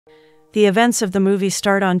The events of the movie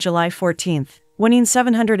start on July 14th,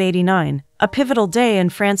 1789, a pivotal day in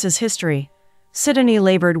France's history. Sidonie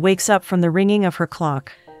Laborde wakes up from the ringing of her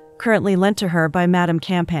clock, currently lent to her by Madame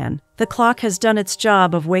Campan. The clock has done its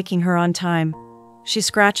job of waking her on time. She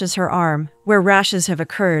scratches her arm, where rashes have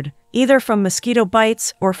occurred, either from mosquito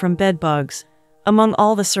bites or from bed bugs. Among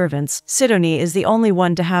all the servants, Sidonie is the only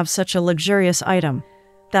one to have such a luxurious item.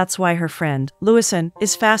 That's why her friend, Louison,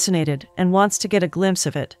 is fascinated and wants to get a glimpse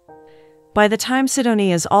of it. By the time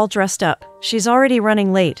Sidonie is all dressed up, she's already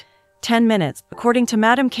running late. 10 minutes, according to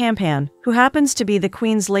Madame Campan, who happens to be the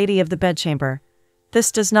Queen's lady of the bedchamber.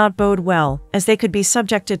 This does not bode well, as they could be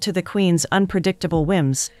subjected to the Queen's unpredictable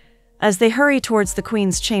whims. As they hurry towards the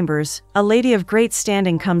Queen's chambers, a lady of great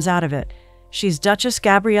standing comes out of it. She's Duchess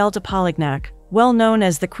Gabrielle de Polignac, well known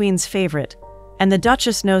as the Queen's favorite, and the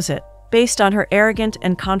Duchess knows it, based on her arrogant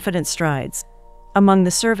and confident strides. Among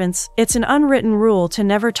the servants, it's an unwritten rule to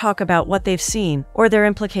never talk about what they've seen or their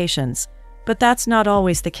implications. But that's not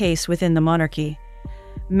always the case within the monarchy.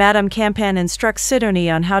 Madame Campan instructs Sidonie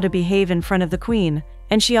on how to behave in front of the Queen,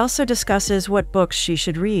 and she also discusses what books she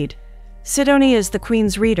should read. Sidonie is the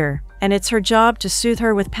Queen's reader, and it's her job to soothe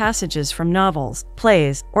her with passages from novels,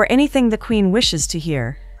 plays, or anything the Queen wishes to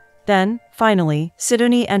hear. Then, finally,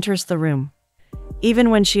 Sidonie enters the room.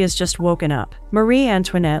 Even when she has just woken up, Marie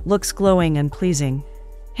Antoinette looks glowing and pleasing.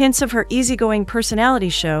 Hints of her easygoing personality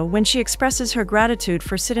show when she expresses her gratitude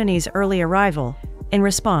for Sidonie's early arrival. In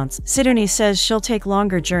response, Sidonie says she'll take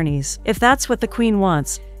longer journeys, if that's what the Queen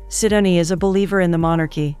wants. Sidonie is a believer in the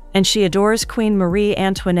monarchy, and she adores Queen Marie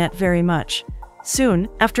Antoinette very much. Soon,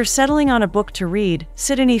 after settling on a book to read,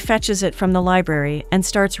 Sidonie fetches it from the library and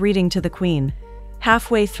starts reading to the Queen.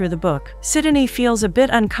 Halfway through the book, Sidonie feels a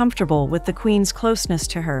bit uncomfortable with the Queen's closeness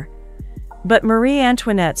to her. But Marie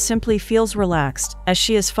Antoinette simply feels relaxed, as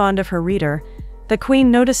she is fond of her reader. The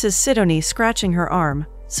Queen notices Sidonie scratching her arm,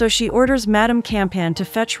 so she orders Madame Campan to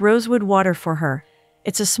fetch rosewood water for her.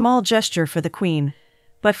 It's a small gesture for the Queen.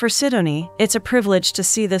 But for Sidonie, it's a privilege to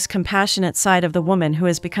see this compassionate side of the woman who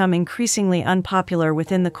has become increasingly unpopular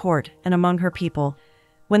within the court and among her people.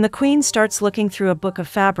 When the Queen starts looking through a book of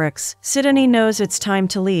fabrics, Sidonie knows it's time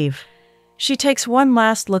to leave. She takes one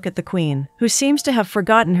last look at the Queen, who seems to have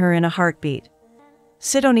forgotten her in a heartbeat.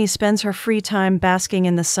 Sidonie spends her free time basking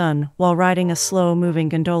in the sun while riding a slow-moving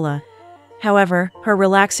gondola. However, her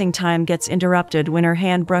relaxing time gets interrupted when her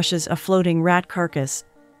hand brushes a floating rat carcass.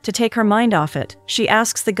 To take her mind off it, she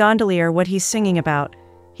asks the gondolier what he's singing about.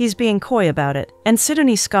 He's being coy about it, and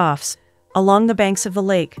Sidonie scoffs. Along the banks of the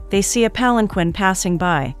lake, they see a palanquin passing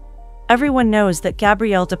by. Everyone knows that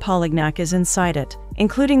Gabrielle de Polignac is inside it,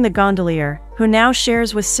 including the gondolier, who now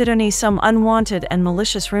shares with Sidonie some unwanted and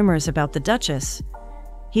malicious rumors about the Duchess.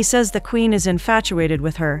 He says the Queen is infatuated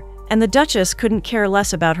with her, and the Duchess couldn't care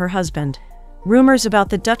less about her husband. Rumors about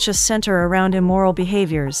the Duchess center around immoral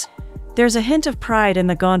behaviors. There's a hint of pride in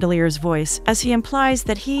the gondolier's voice as he implies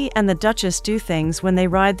that he and the Duchess do things when they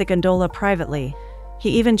ride the gondola privately. He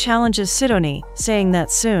even challenges Sidonie, saying that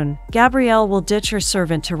soon, Gabrielle will ditch her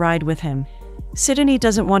servant to ride with him. Sidonie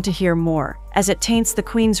doesn't want to hear more, as it taints the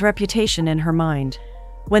Queen's reputation in her mind.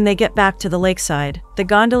 When they get back to the lakeside, the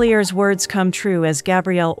gondolier's words come true as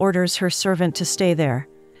Gabrielle orders her servant to stay there.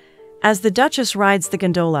 As the Duchess rides the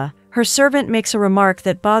gondola, her servant makes a remark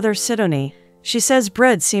that bothers Sidonie. She says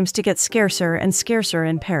bread seems to get scarcer and scarcer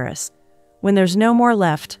in Paris. When there's no more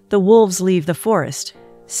left, the wolves leave the forest.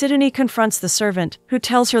 Sidonie confronts the servant, who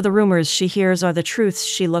tells her the rumors she hears are the truths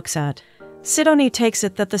she looks at. Sidonie takes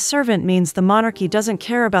it that the servant means the monarchy doesn't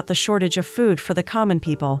care about the shortage of food for the common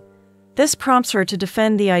people. This prompts her to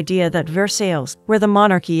defend the idea that Versailles, where the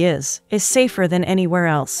monarchy is safer than anywhere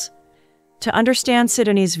else. To understand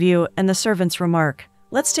Sidonie's view and the servant's remark,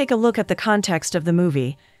 let's take a look at the context of the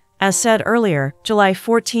movie. As said earlier, July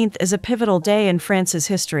 14th is a pivotal day in France's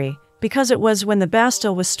history, because it was when the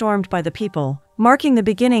Bastille was stormed by the people, marking the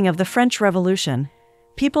beginning of the French Revolution.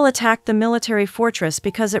 People attacked the military fortress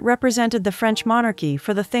because it represented the French monarchy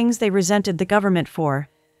for the things they resented the government for.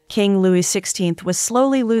 King Louis XVI was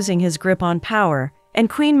slowly losing his grip on power, and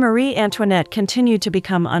Queen Marie Antoinette continued to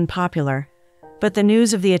become unpopular. But the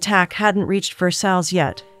news of the attack hadn't reached Versailles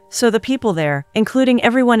yet, so the people there, including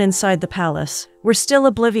everyone inside the palace, were still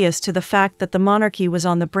oblivious to the fact that the monarchy was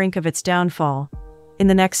on the brink of its downfall. In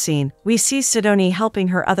the next scene, we see Sidonie helping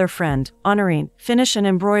her other friend, Honorine, finish an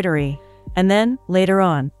embroidery. And then, later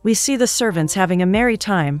on, we see the servants having a merry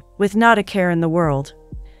time, with not a care in the world.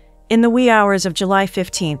 In the wee hours of July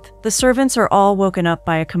 15th, the servants are all woken up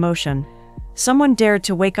by a commotion. Someone dared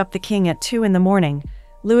to wake up the king at 2 in the morning.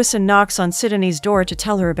 Louison knocks on Sidonie's door to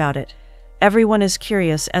tell her about it. Everyone is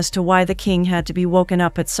curious as to why the king had to be woken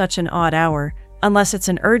up at such an odd hour, unless it's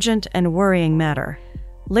an urgent and worrying matter.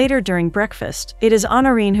 Later during breakfast, it is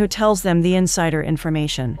Honorine who tells them the insider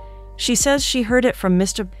information. She says she heard it from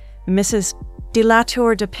Mrs. de la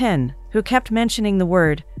Tour de Pin, who kept mentioning the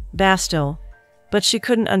word Bastille, but she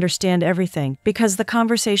couldn't understand everything because the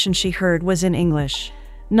conversation she heard was in English.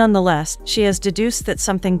 Nonetheless, she has deduced that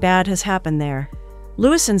something bad has happened there.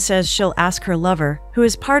 Louison says she'll ask her lover, who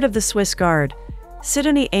is part of the Swiss Guard.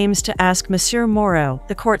 Sidonie aims to ask Monsieur Moreau,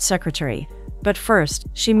 the court secretary, but first,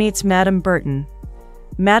 she meets Madame Burton.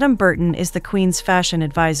 Madame Burton is the Queen's fashion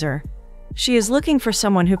advisor. She is looking for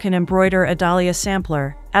someone who can embroider a dahlia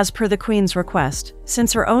sampler, as per the Queen's request,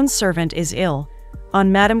 since her own servant is ill.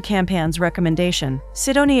 On Madame Campagne's recommendation,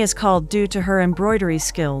 Sidonie is called due to her embroidery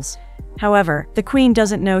skills. However, the Queen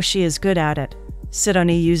doesn't know she is good at it.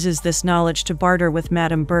 Sidonie uses this knowledge to barter with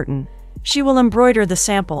Madame Burton. She will embroider the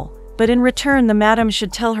sample, but in return the Madame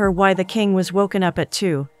should tell her why the king was woken up at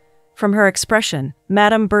 2. From her expression,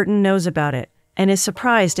 Madame Burton knows about it, and is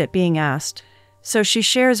surprised at being asked. So she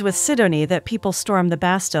shares with Sidonie that people stormed the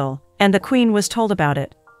Bastille, and the Queen was told about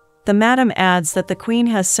it. The Madame adds that the Queen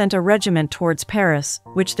has sent a regiment towards Paris,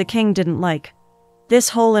 which the king didn't like. This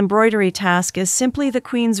whole embroidery task is simply the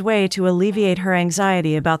Queen's way to alleviate her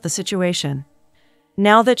anxiety about the situation.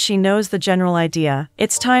 Now that she knows the general idea,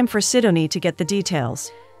 it's time for Sidonie to get the details.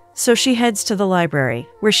 So she heads to the library,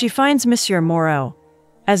 where she finds Monsieur Moreau.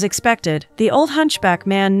 As expected, the old hunchback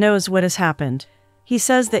man knows what has happened. He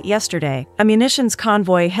says that yesterday, a munitions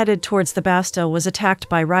convoy headed towards the Bastille was attacked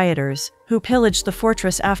by rioters, who pillaged the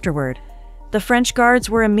fortress afterward. The French guards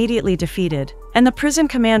were immediately defeated, and the prison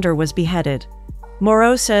commander was beheaded.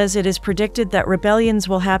 Moreau says it is predicted that rebellions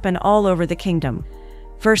will happen all over the kingdom.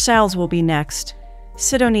 Versailles will be next.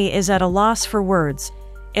 Sidonie is at a loss for words.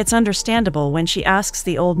 It's understandable when she asks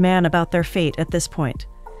the old man about their fate at this point.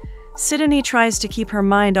 Sidonie tries to keep her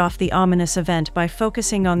mind off the ominous event by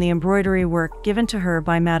focusing on the embroidery work given to her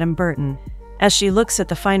by Madame Burton. As she looks at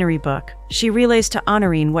the finery book, she relays to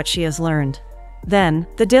Honorine what she has learned. Then,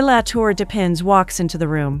 the de la Tour de Pins walks into the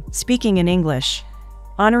room, speaking in English.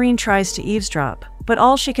 Honorine tries to eavesdrop, but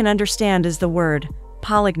all she can understand is the word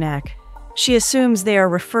Polignac. She assumes they are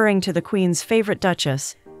referring to the Queen's favorite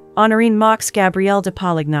duchess. Honorine mocks Gabrielle de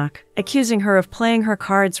Polignac, accusing her of playing her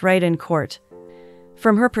cards right in court.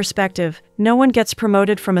 From her perspective, no one gets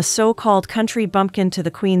promoted from a so-called country bumpkin to the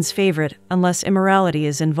Queen's favorite unless immorality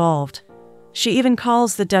is involved. She even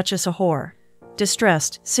calls the Duchess a whore.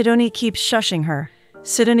 Distressed, Sidonie keeps shushing her.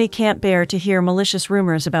 Sidonie can't bear to hear malicious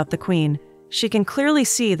rumors about the Queen. She can clearly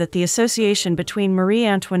see that the association between Marie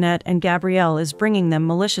Antoinette and Gabrielle is bringing them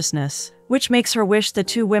maliciousness, which makes her wish the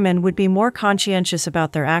two women would be more conscientious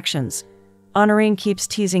about their actions. Honorine keeps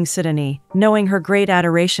teasing Sidonie, knowing her great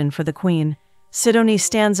adoration for the Queen. Sidonie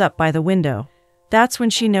stands up by the window. That's when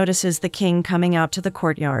she notices the king coming out to the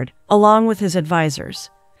courtyard, along with his advisors.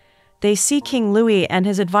 They see King Louis and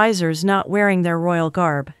his advisors not wearing their royal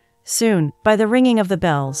garb. Soon, by the ringing of the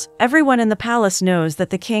bells, everyone in the palace knows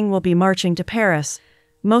that the king will be marching to Paris.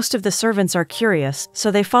 Most of the servants are curious, so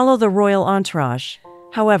they follow the royal entourage.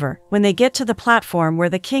 However, when they get to the platform where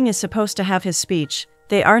the king is supposed to have his speech,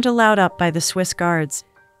 they aren't allowed up by the Swiss guards.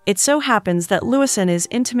 It so happens that Louison is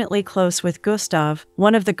intimately close with Gustave,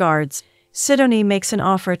 one of the guards. Sidonie makes an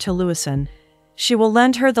offer to Louison. She will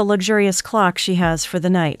lend her the luxurious clock she has for the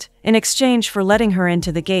night, in exchange for letting her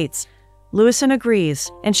into the gates. Louison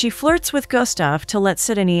agrees, and she flirts with Gustave to let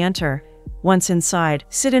Sidonie enter. Once inside,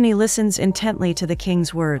 Sidonie listens intently to the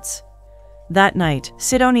king's words. That night,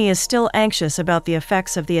 Sidonie is still anxious about the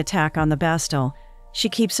effects of the attack on the Bastille. She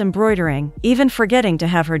keeps embroidering, even forgetting to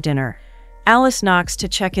have her dinner. Alice knocks to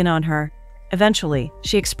check in on her. Eventually,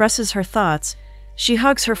 she expresses her thoughts. She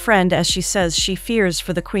hugs her friend as she says she fears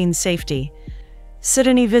for the Queen's safety.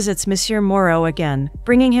 Sidonie visits Monsieur Moreau again,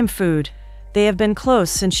 bringing him food. They have been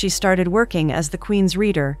close since she started working as the Queen's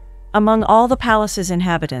reader. Among all the palace's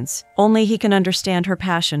inhabitants, only he can understand her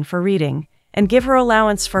passion for reading, and give her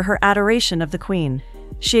allowance for her adoration of the Queen.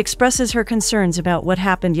 She expresses her concerns about what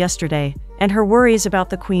happened yesterday, and her worries about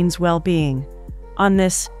the Queen's well-being. On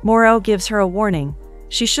this, Moreau gives her a warning.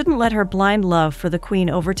 She shouldn't let her blind love for the Queen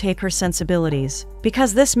overtake her sensibilities,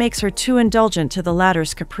 because this makes her too indulgent to the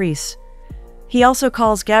latter's caprice. He also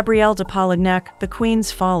calls Gabrielle de Polignac the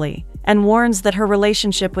Queen's folly, and warns that her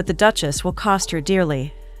relationship with the Duchess will cost her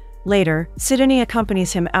dearly. Later, Sidonie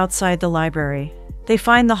accompanies him outside the library. They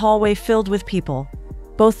find the hallway filled with people.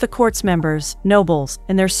 Both the court's members, nobles,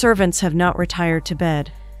 and their servants have not retired to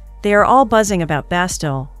bed. They are all buzzing about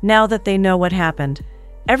Bastille, now that they know what happened.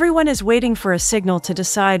 Everyone is waiting for a signal to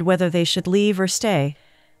decide whether they should leave or stay.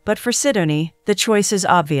 But for Sidonie, the choice is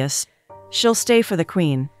obvious. She'll stay for the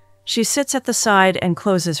queen. She sits at the side and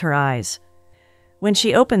closes her eyes. When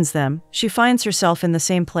she opens them, she finds herself in the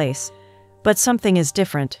same place. But something is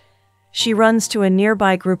different. She runs to a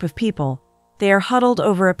nearby group of people. They are huddled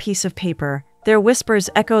over a piece of paper. Their whispers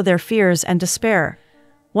echo their fears and despair.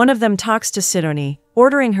 One of them talks to Sidonie,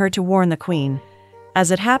 ordering her to warn the queen.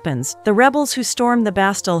 As it happens, the rebels who stormed the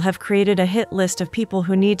Bastille have created a hit list of people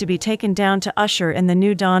who need to be taken down to usher in the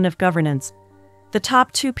new dawn of governance. The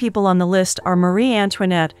top 2 people on the list are Marie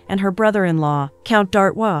Antoinette and her brother-in-law, Count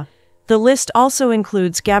d'Artois. The list also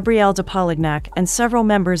includes Gabrielle de Polignac and several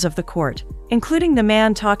members of the court, including the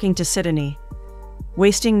man talking to Sidonie.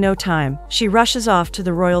 Wasting no time, she rushes off to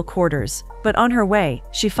the royal quarters, but on her way,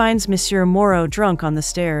 she finds Monsieur Moreau drunk on the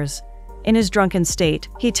stairs. In his drunken state,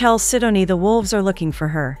 he tells Sidonie the wolves are looking for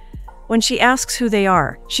her. When she asks who they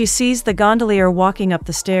are, she sees the gondolier walking up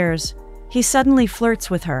the stairs. He suddenly flirts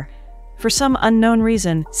with her. For some unknown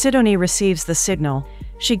reason, Sidonie receives the signal.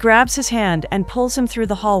 She grabs his hand and pulls him through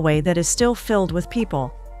the hallway that is still filled with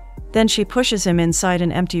people. Then she pushes him inside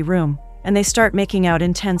an empty room, and they start making out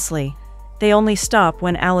intensely. They only stop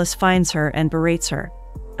when Alice finds her and berates her.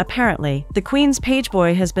 Apparently, the queen's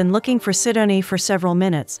pageboy has been looking for Sidonie for several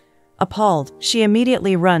minutes. Appalled, she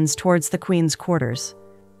immediately runs towards the queen's quarters.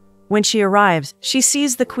 When she arrives, she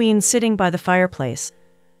sees the queen sitting by the fireplace.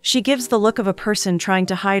 She gives the look of a person trying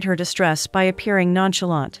to hide her distress by appearing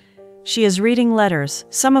nonchalant. She is reading letters,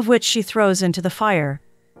 some of which she throws into the fire.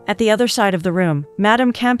 At the other side of the room,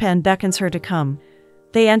 Madame Campan beckons her to come.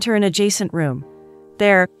 They enter an adjacent room.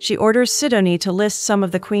 There, she orders Sidonie to list some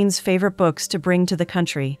of the queen's favorite books to bring to the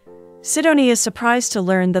country. Sidonie is surprised to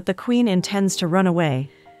learn that the queen intends to run away.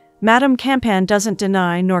 Madame Campan doesn't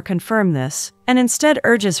deny nor confirm this, and instead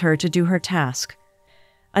urges her to do her task.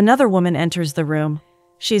 Another woman enters the room.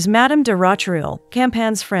 She's Madame de Rocheril,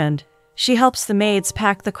 Campan's friend. She helps the maids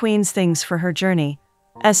pack the queen's things for her journey.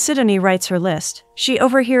 As Sidonie writes her list, she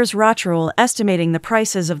overhears Rocheril estimating the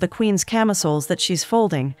prices of the queen's camisoles that she's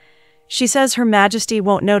folding. She says Her Majesty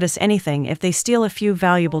won't notice anything if they steal a few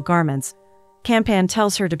valuable garments. Campan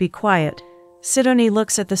tells her to be quiet. Sidonie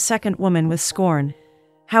looks at the second woman with scorn.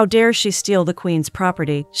 How dare she steal the queen's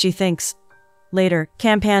property, she thinks. Later,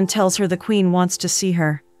 Campan tells her the queen wants to see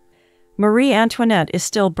her. Marie Antoinette is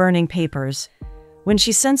still burning papers. When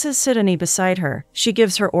she senses Sidonie beside her, she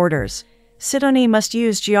gives her orders. Sidonie must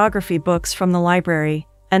use geography books from the library,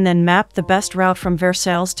 and then map the best route from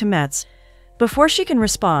Versailles to Metz. Before she can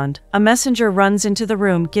respond, a messenger runs into the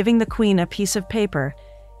room giving the queen a piece of paper.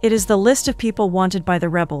 It is the list of people wanted by the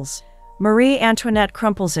rebels. Marie Antoinette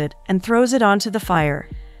crumples it and throws it onto the fire.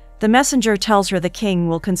 The messenger tells her the king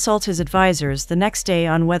will consult his advisors the next day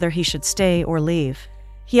on whether he should stay or leave.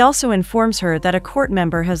 He also informs her that a court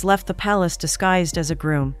member has left the palace disguised as a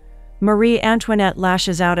groom. Marie Antoinette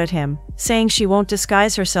lashes out at him, saying she won't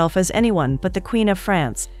disguise herself as anyone but the Queen of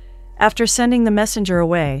France. After sending the messenger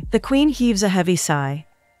away, the queen heaves a heavy sigh.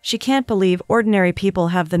 She can't believe ordinary people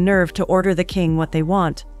have the nerve to order the king what they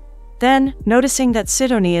want. Then, noticing that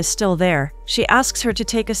Sidonie is still there, she asks her to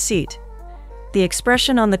take a seat. The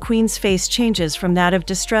expression on the queen's face changes from that of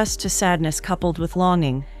distress to sadness coupled with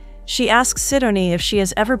longing. She asks Sidonie if she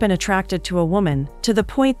has ever been attracted to a woman, to the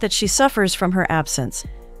point that she suffers from her absence.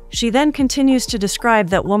 She then continues to describe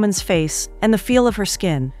that woman's face and the feel of her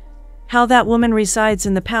skin. How that woman resides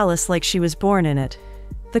in the palace like she was born in it.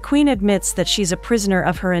 The queen admits that she's a prisoner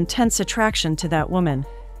of her intense attraction to that woman.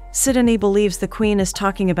 Sidonie believes the queen is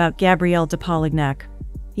talking about Gabrielle de Polignac.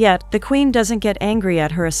 Yet, the queen doesn't get angry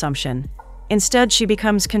at her assumption. Instead, she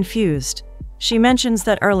becomes confused. She mentions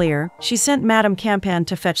that earlier, she sent Madame Campan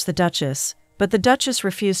to fetch the Duchess, but the Duchess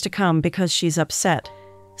refused to come because she's upset.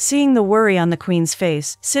 Seeing the worry on the queen's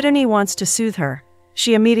face, Sidonie wants to soothe her.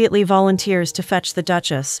 She immediately volunteers to fetch the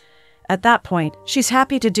Duchess. At that point, she's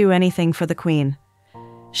happy to do anything for the queen.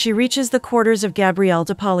 She reaches the quarters of Gabrielle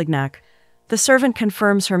de Polignac. The servant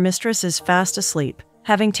confirms her mistress is fast asleep,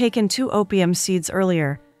 having taken 2 opium seeds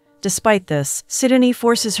earlier. Despite this, Sidonie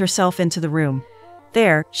forces herself into the room.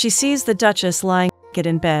 There, she sees the Duchess lying naked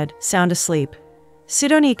in bed, sound asleep.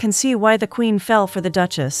 Sidonie can see why the queen fell for the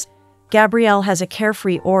Duchess. Gabrielle has a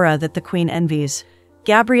carefree aura that the queen envies.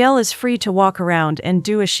 Gabrielle is free to walk around and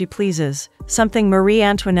do as she pleases, something Marie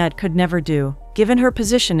Antoinette could never do, given her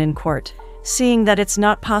position in court. Seeing that it's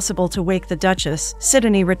not possible to wake the Duchess,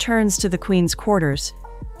 Sidonie returns to the queen's quarters.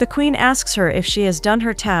 The queen asks her if she has done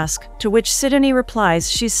her task, to which Sidonie replies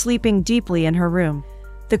she's sleeping deeply in her room.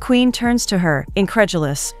 The queen turns to her,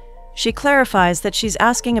 incredulous. She clarifies that she's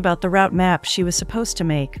asking about the route map she was supposed to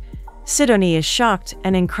make. Sidonie is shocked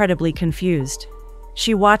and incredibly confused.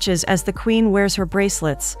 She watches as the queen wears her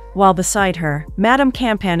bracelets, while beside her, Madame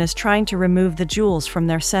Campan is trying to remove the jewels from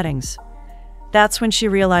their settings. That's when she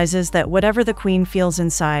realizes that whatever the queen feels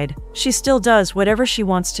inside, she still does whatever she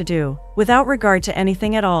wants to do, without regard to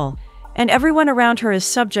anything at all. And everyone around her is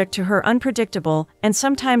subject to her unpredictable and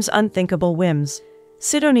sometimes unthinkable whims.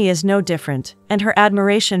 Sidonie is no different, and her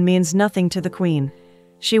admiration means nothing to the queen.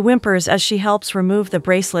 She whimpers as she helps remove the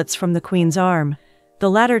bracelets from the queen's arm. The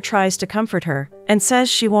latter tries to comfort her, and says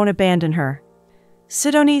she won't abandon her.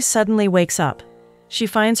 Sidonie suddenly wakes up. She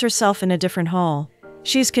finds herself in a different hall.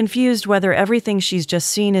 She's confused whether everything she's just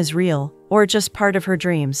seen is real, or just part of her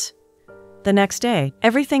dreams. The next day,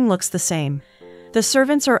 everything looks the same. The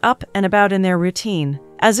servants are up and about in their routine,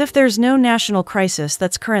 as if there's no national crisis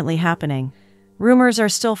that's currently happening. Rumors are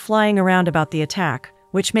still flying around about the attack,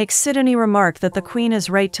 which makes Sidonie remark that the queen is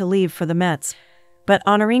right to leave for the Metz. But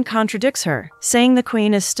Honorine contradicts her, saying the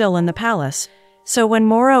queen is still in the palace. So when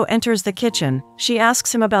Moreau enters the kitchen, she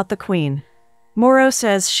asks him about the queen. Moreau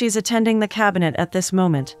says she's attending the cabinet at this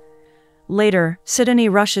moment. Later, Sidonie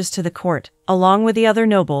rushes to the court, along with the other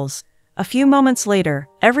nobles. A few moments later,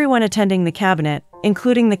 everyone attending the cabinet,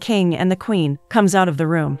 including the king and the queen, comes out of the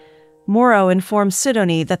room. Moreau informs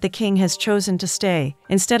Sidonie that the king has chosen to stay,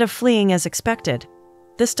 instead of fleeing as expected.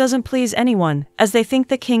 This doesn't please anyone, as they think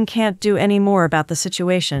the king can't do any more about the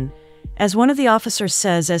situation. As one of the officers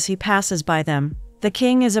says as he passes by them, the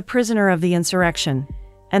king is a prisoner of the insurrection,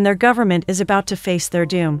 and their government is about to face their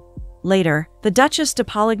doom. Later, the Duchess de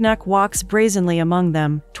Polignac walks brazenly among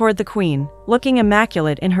them, toward the queen, looking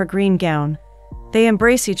immaculate in her green gown. They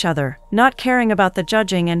embrace each other, not caring about the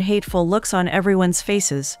judging and hateful looks on everyone's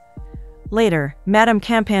faces. Later, Madame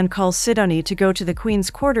Campan calls Sidonie to go to the queen's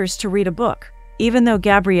quarters to read a book, even though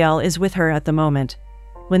Gabrielle is with her at the moment.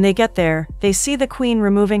 When they get there, they see the queen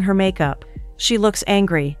removing her makeup. She looks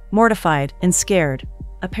angry, mortified, and scared.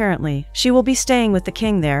 Apparently, she will be staying with the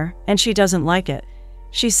king there, and she doesn't like it.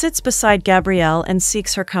 She sits beside Gabrielle and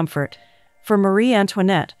seeks her comfort. For Marie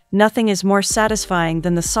Antoinette, nothing is more satisfying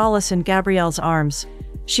than the solace in Gabrielle's arms.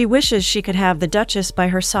 She wishes she could have the Duchess by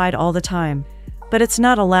her side all the time. But it's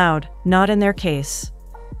not allowed, not in their case.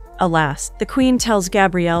 Alas, the queen tells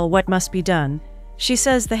Gabrielle what must be done. She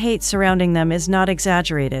says the hate surrounding them is not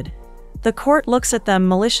exaggerated. The court looks at them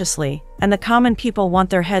maliciously, and the common people want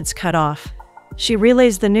their heads cut off. She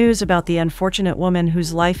relays the news about the unfortunate woman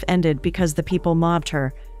whose life ended because the people mobbed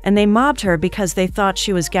her, and they mobbed her because they thought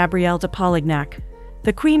she was Gabrielle de Polignac.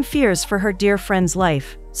 The queen fears for her dear friend's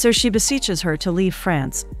life, so she beseeches her to leave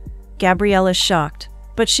France. Gabrielle is shocked,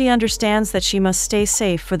 but she understands that she must stay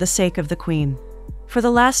safe for the sake of the queen. For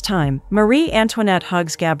the last time, Marie Antoinette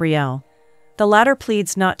hugs Gabrielle. The latter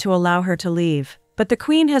pleads not to allow her to leave, but the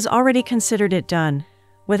queen has already considered it done.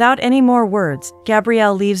 Without any more words,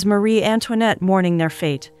 Gabrielle leaves Marie Antoinette mourning their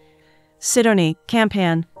fate. Sidonie,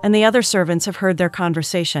 Campan, and the other servants have heard their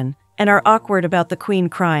conversation, and are awkward about the queen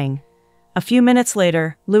crying. A few minutes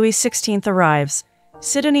later, Louis XVI arrives.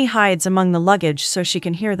 Sidonie hides among the luggage so she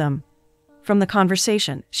can hear them. From the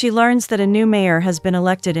conversation, she learns that a new mayor has been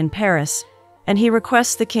elected in Paris, and he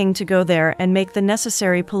requests the king to go there and make the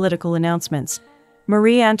necessary political announcements.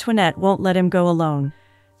 Marie Antoinette won't let him go alone.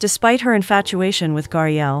 Despite her infatuation with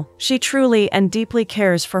Gabrielle, she truly and deeply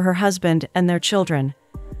cares for her husband and their children.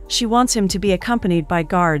 She wants him to be accompanied by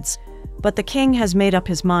guards, but the king has made up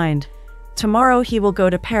his mind. Tomorrow he will go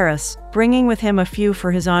to Paris, bringing with him a few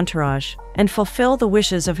for his entourage, and fulfill the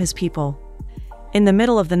wishes of his people. In the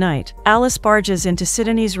middle of the night, Alice barges into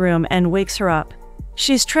Sidonie's room and wakes her up.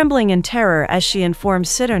 She's trembling in terror as she informs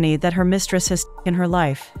Sidonie that her mistress has taken her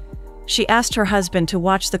life. She asked her husband to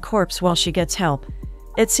watch the corpse while she gets help.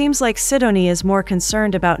 It seems like Sidonie is more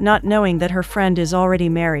concerned about not knowing that her friend is already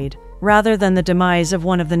married, rather than the demise of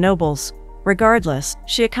one of the nobles. Regardless,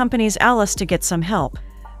 she accompanies Alice to get some help.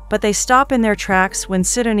 But they stop in their tracks when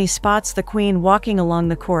Sidonie spots the queen walking along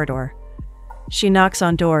the corridor. She knocks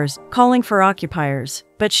on doors, calling for occupiers,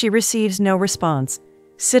 but she receives no response.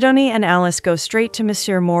 Sidonie and Alice go straight to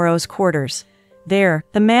Monsieur Moreau's quarters. There,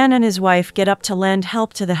 the man and his wife get up to lend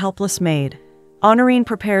help to the helpless maid. Honorine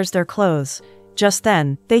prepares their clothes. Just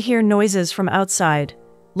then, they hear noises from outside.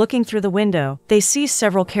 Looking through the window, they see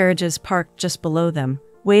several carriages parked just below them,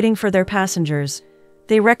 waiting for their passengers.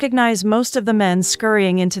 They recognize most of the men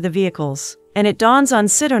scurrying into the vehicles, and it dawns on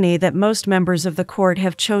Sidonie that most members of the court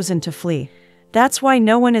have chosen to flee. That's why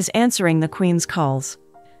no one is answering the queen's calls.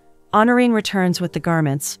 Honorine returns with the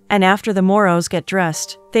garments, and after the Moreaus get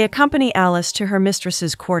dressed, they accompany Alice to her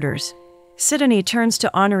mistress's quarters. Sidonie turns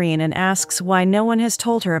to Honorine and asks why no one has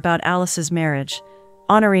told her about Alice's marriage.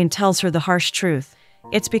 Honorine tells her the harsh truth.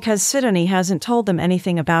 It's because Sidonie hasn't told them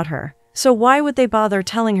anything about her. So why would they bother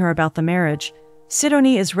telling her about the marriage?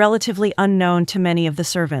 Sidonie is relatively unknown to many of the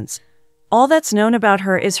servants. All that's known about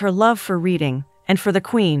her is her love for reading, and for the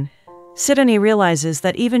queen. Sidonie realizes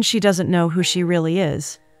that even she doesn't know who she really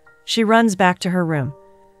is. She runs back to her room.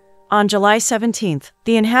 On July 17th,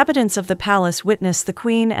 the inhabitants of the palace witness the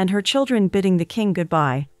queen and her children bidding the king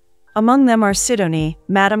goodbye. Among them are Sidonie,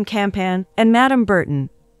 Madame Campan, and Madame Burton.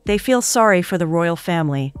 They feel sorry for the royal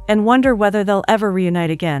family, and wonder whether they'll ever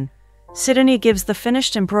reunite again. Sidonie gives the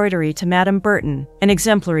finished embroidery to Madame Burton, an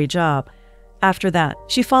exemplary job. After that,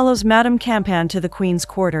 she follows Madame Campan to the queen's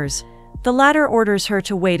quarters. The latter orders her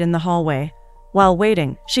to wait in the hallway. While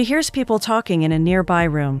waiting, she hears people talking in a nearby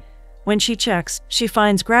room. When she checks, she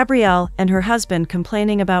finds Gabrielle and her husband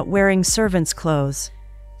complaining about wearing servants' clothes.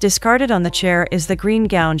 Discarded on the chair is the green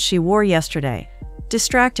gown she wore yesterday.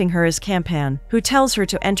 Distracting her is Campan, who tells her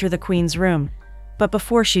to enter the queen's room. But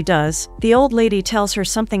before she does, the old lady tells her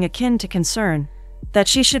something akin to concern, that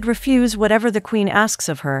she should refuse whatever the queen asks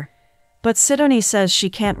of her. But Sidonie says she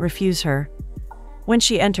can't refuse her. When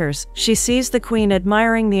she enters, she sees the queen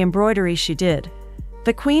admiring the embroidery she did.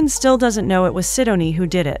 The queen still doesn't know it was Sidonie who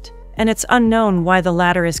did it, and it's unknown why the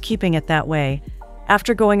latter is keeping it that way.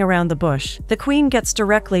 After going around the bush, the queen gets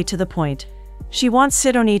directly to the point. She wants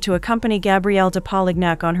Sidonie to accompany Gabrielle de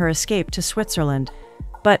Polignac on her escape to Switzerland.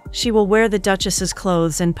 But she will wear the duchess's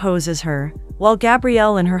clothes and pose as her, while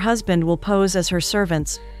Gabrielle and her husband will pose as her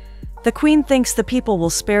servants. The queen thinks the people will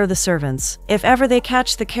spare the servants if ever they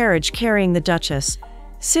catch the carriage carrying the duchess.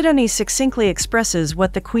 Sidonie succinctly expresses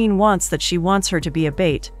what the queen wants, that she wants her to be a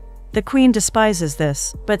bait. The queen despises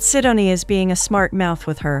this, but Sidonie is being a smart mouth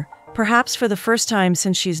with her, perhaps for the first time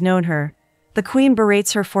since she's known her. The queen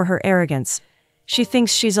berates her for her arrogance. She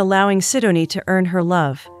thinks she's allowing Sidonie to earn her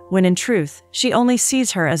love, when in truth, she only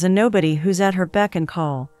sees her as a nobody who's at her beck and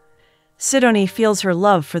call. Sidonie feels her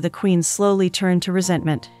love for the queen slowly turn to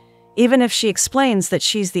resentment. Even if she explains that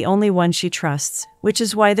she's the only one she trusts, which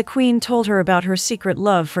is why the queen told her about her secret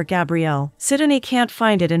love for Gabrielle, Sidonie can't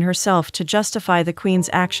find it in herself to justify the queen's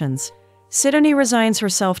actions. Sidonie resigns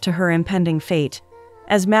herself to her impending fate.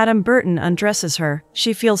 As Madame Burton undresses her,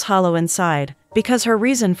 she feels hollow inside, because her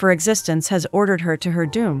reason for existence has ordered her to her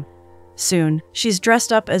doom. Soon, she's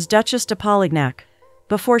dressed up as Duchess de Polignac.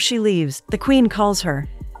 Before she leaves, the queen calls her.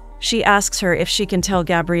 She asks her if she can tell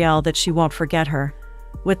Gabrielle that she won't forget her.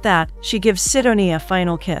 With that, she gives Sidonie a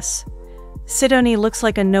final kiss. Sidonie looks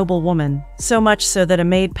like a noble woman, so much so that a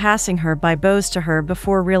maid passing her by bows to her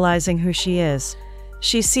before realizing who she is.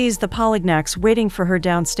 She sees the Polignacs waiting for her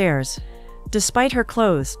downstairs. Despite her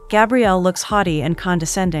clothes, Gabrielle looks haughty and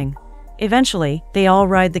condescending. Eventually, they all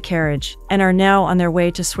ride the carriage, and are now on their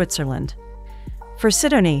way to Switzerland. For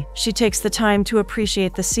Sidonie, she takes the time to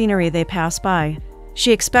appreciate the scenery they pass by.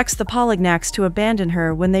 She expects the Polignacs to abandon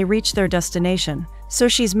her when they reach their destination, so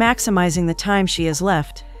she's maximizing the time she has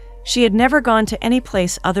left. She had never gone to any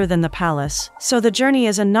place other than the palace, so the journey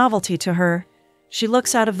is a novelty to her. She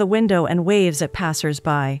looks out of the window and waves at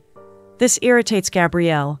passers-by. This irritates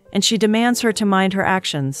Gabrielle, and she demands her to mind her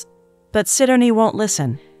actions. But Sidonie won't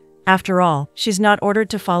listen. After all, she's not ordered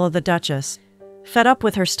to follow the Duchess. Fed up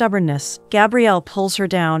with her stubbornness, Gabrielle pulls her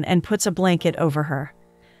down and puts a blanket over her.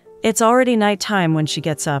 It's already nighttime when she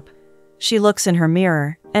gets up. She looks in her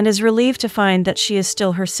mirror, and is relieved to find that she is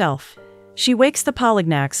still herself. She wakes the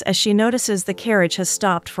Polignacs as she notices the carriage has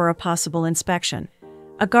stopped for a possible inspection.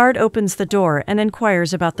 A guard opens the door and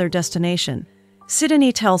inquires about their destination.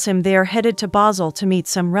 Sidonie tells him they are headed to Basel to meet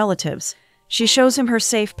some relatives. She shows him her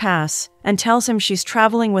safe pass, and tells him she's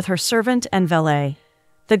traveling with her servant and valet.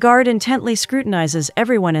 The guard intently scrutinizes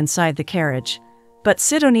everyone inside the carriage. But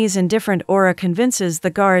Sidonie's indifferent aura convinces the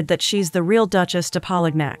guard that she's the real Duchess de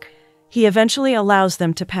Polignac. He eventually allows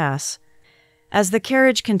them to pass. As the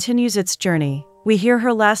carriage continues its journey, we hear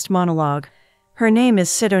her last monologue. Her name is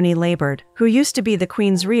Sidonie Laborde, who used to be the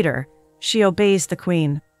queen's reader. She obeys the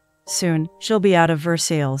queen. Soon, she'll be out of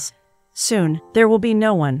Versailles. Soon, there will be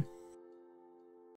no one.